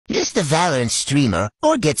Just a Valorant streamer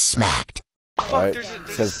or get smacked. Alright,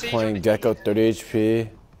 says playing Gecko 30 HP.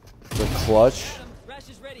 The clutch.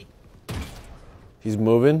 He's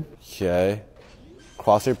moving. Okay.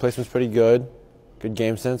 Crosshair placement's pretty good. Good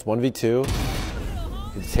game sense. 1v2.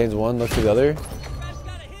 He detains one, looks to the other.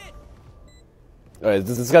 Alright,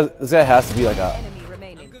 this guy has to be like a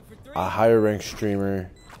higher ranked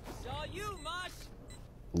streamer.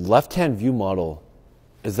 Left-hand view model.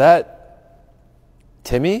 Is that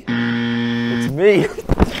Timmy? It's me.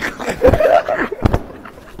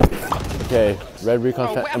 Okay, red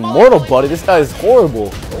recon. Immortal, buddy. This guy is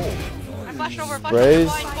horrible. Sprays.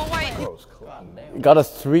 Got a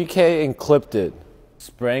 3K and clipped it.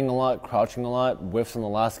 Spraying a lot, crouching a lot, whiffs on the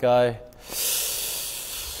last guy.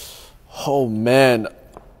 Oh man.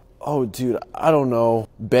 Oh dude, I don't know.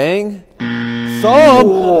 Bang?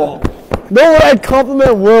 Some? No way I'd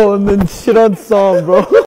compliment Will and then shit on Sam, bro.